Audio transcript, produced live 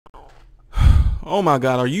Oh my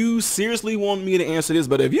God, are you seriously wanting me to answer this?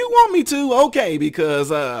 But if you want me to, okay, because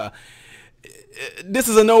this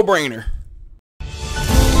is a no-brainer.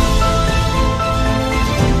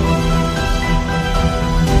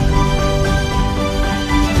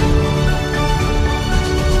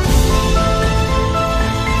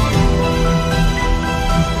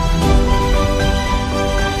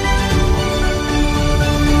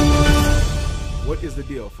 What is the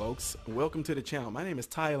deal, folks? Welcome to the channel. My name is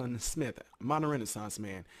Tylen Smith, Modern Renaissance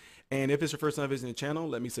Man. And if it's your first time visiting the channel,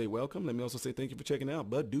 let me say welcome. Let me also say thank you for checking out.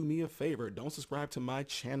 But do me a favor, don't subscribe to my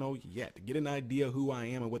channel yet. Get an idea who I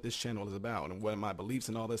am and what this channel is about and what my beliefs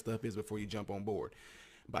and all that stuff is before you jump on board.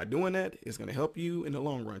 By doing that, it's going to help you in the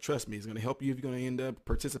long run. Trust me, it's going to help you if you're going to end up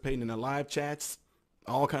participating in the live chats,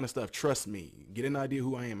 all kind of stuff. Trust me. Get an idea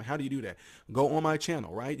who I am. And how do you do that? Go on my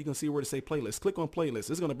channel, right? You can see where to say playlist. Click on playlist.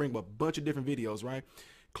 It's going to bring up a bunch of different videos, right?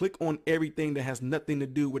 Click on everything that has nothing to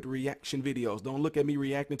do with reaction videos. Don't look at me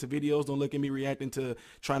reacting to videos. Don't look at me reacting to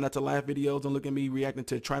try not to laugh videos. Don't look at me reacting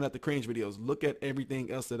to try not to cringe videos. Look at everything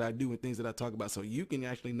else that I do and things that I talk about so you can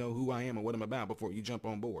actually know who I am and what I'm about before you jump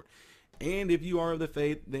on board. And if you are of the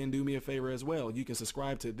faith, then do me a favor as well. You can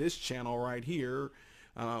subscribe to this channel right here.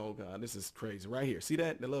 Oh God, this is crazy right here. See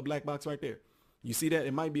that? The little black box right there. You see that?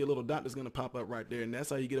 It might be a little dot that's going to pop up right there. And that's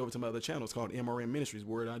how you get over to my other channel. It's called MRM Ministries,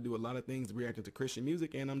 where I do a lot of things reacting to Christian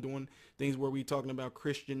music. And I'm doing things where we talking about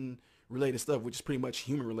Christian related stuff, which is pretty much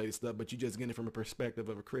human related stuff. But you just get it from a perspective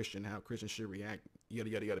of a Christian, how Christians should react, yada,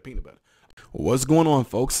 yada, yada, peanut butter. What's going on,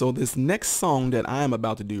 folks? So this next song that I am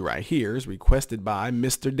about to do right here is requested by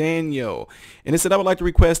Mr. Daniel. And it said I would like to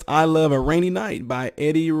request I Love a Rainy Night by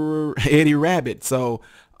Eddie Rabbitt. So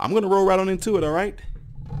I'm going to roll right on into it, all right?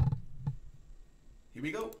 Here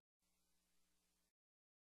we go.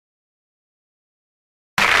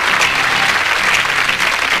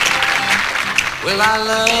 Well, I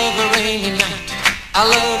love a rainy night. I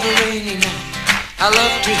love a rainy night. I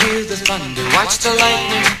love to hear the thunder, watch the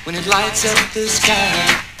lightning when it lights up the sky.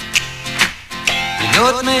 You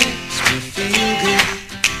know it makes me feel good.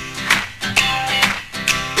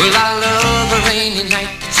 Well, I love a rainy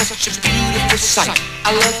night. It's such a beautiful sight.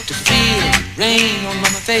 I love to feel the rain on my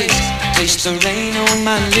face, taste the rain on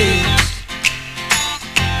my lips.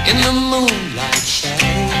 In the moonlight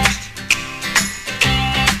shadows,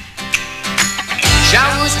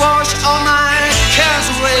 showers wash all my cares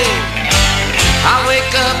away. I wake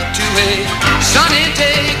up to a sunny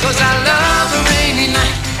day, 'cause I love a rainy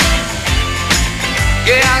night.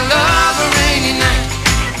 Yeah, I love a rainy night.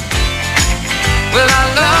 Well, I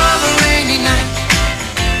love a rainy night.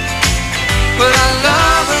 Well, I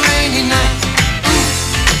love a rainy night.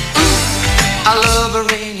 I love a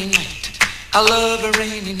rainy night. I love a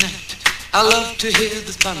rainy night. I love to hear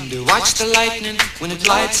the thunder, watch the lightning when it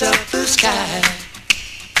lights up the sky.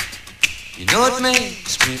 You know it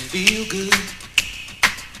makes me feel good.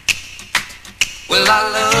 Well, I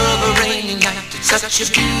love a rainy night. It's such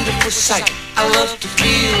a beautiful sight. I love to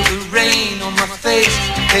feel the rain on my face,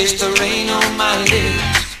 taste the rain on my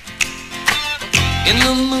lips. In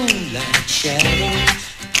the moonlight shadows,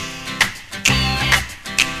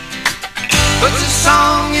 puts a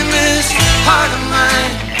song in this heart of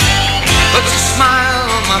mine, puts a smile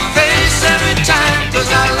on my face every time,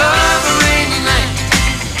 'cause I love a rainy night.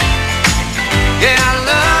 Yeah, I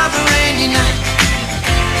love a rainy night.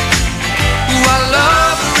 Ooh, I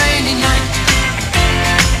love a rainy night.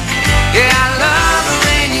 Yeah, I love a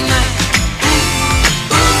rainy night. Ooh,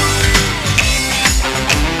 ooh.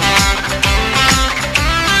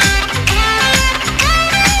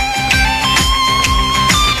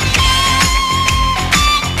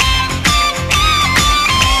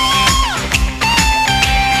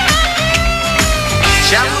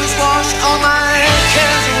 Showers wash all my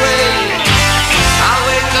cares away. I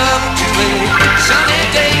wake up to a sunny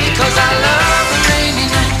day, 'cause I love a rainy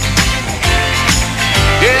night.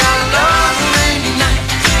 Yeah, I love a rainy night.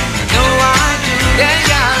 No, I do. Yeah,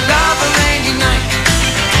 yeah, I love a rainy night.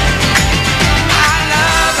 I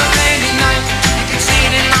love a rainy night. You can see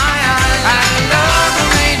it in my eyes. I love a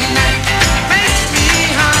rainy night. Makes me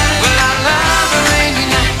high. Well, I love a rainy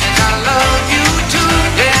night. And I love you too.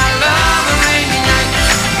 Yeah, I love a rainy night.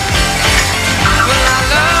 Well, I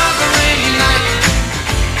love a rainy night.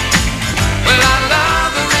 Well, I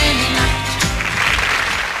love a rainy night.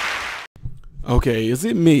 Okay, is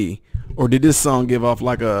it me, or did this song give off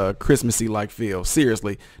like a Christmassy like feel?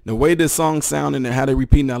 Seriously, the way this song sounded and how they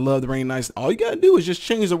repeating I love the rain nights, all you gotta do is just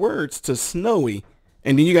change the words to snowy,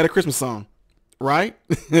 and then you got a Christmas song, right?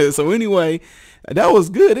 So anyway, that was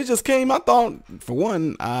good. It just came. I thought, for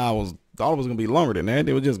one, thought it was gonna be longer than that.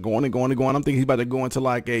 It was just going and going and going. I'm thinking he's about to go into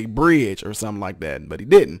like a bridge or something like that, but he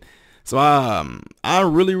didn't. So I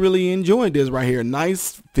really enjoyed this right here.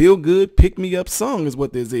 Nice, feel good, pick me up song is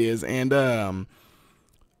what this is. And no,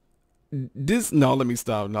 let me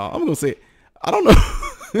stop. No, I'm gonna say, I don't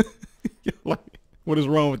know. Like, what is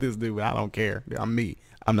wrong with this dude? I don't care. I'm me.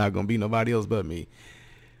 I'm not gonna be nobody else but me.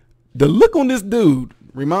 The look on this dude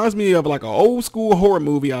reminds me of like an old school horror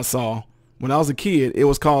movie I saw when I was a kid. It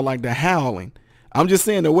was called like The Howling. I'm just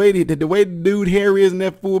saying the way the dude hair is and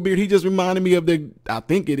that full beard, he just reminded me of I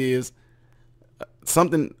think it is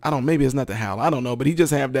something, I don't, maybe it's not The Howling, I don't know, but he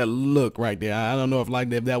just have that look right there. I don't know if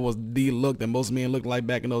that was the look that most men looked like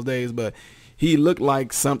back in those days, but he looked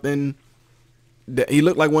like something that he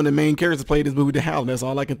looked like one of the main characters played this movie, The Howling. That's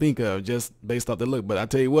all I can think of just based off the look. But I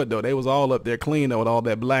tell you what though, they was all up there clean though with all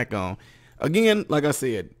that black on. Again, like I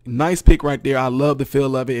said, nice pick right there. I love the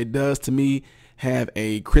feel of it. It does to me have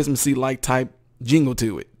a Christmassy like type jingle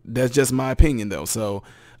to it. That's just my opinion though. So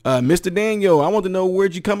Mr. Daniel, I want to know,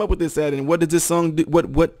 where'd you come up with this at, and what does this song do?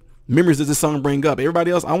 What memories does this song bring up? Everybody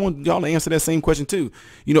else, I want y'all to answer that same question too.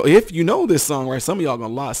 You know, if you know this song, right, some of y'all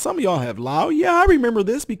gonna lie. Some of y'all have lied. Yeah, I remember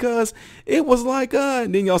this because it was like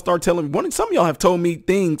and then y'all start telling me, some of y'all have told me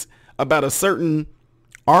things about a certain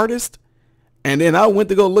artist, and then I went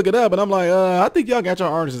to go look it up, and I'm like, I think y'all got your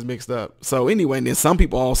artists mixed up. So anyway, and then some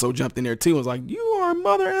people also jumped in there too and was like, you are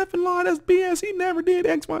mother effing lie, that's BS, he never did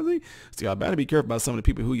X, Y, Z. So y'all better be careful about some of the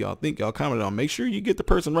people who y'all think y'all commented on. Make sure you get the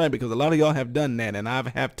person right, because a lot of y'all have done that, and I've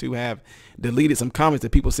have deleted some comments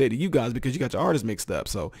that people said to you guys because you got your artists mixed up.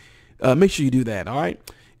 So make sure you do that, all right?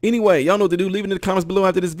 Anyway, y'all know what to do. Leave it in the comments below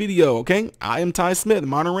after this video, okay? I am Ty Smith,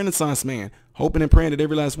 modern Renaissance man, hoping and praying that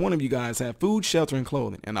every last one of you guys have food, shelter, and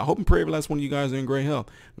clothing. And I hope and pray every last one of you guys are in great health.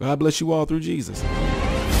 God bless you all through Jesus.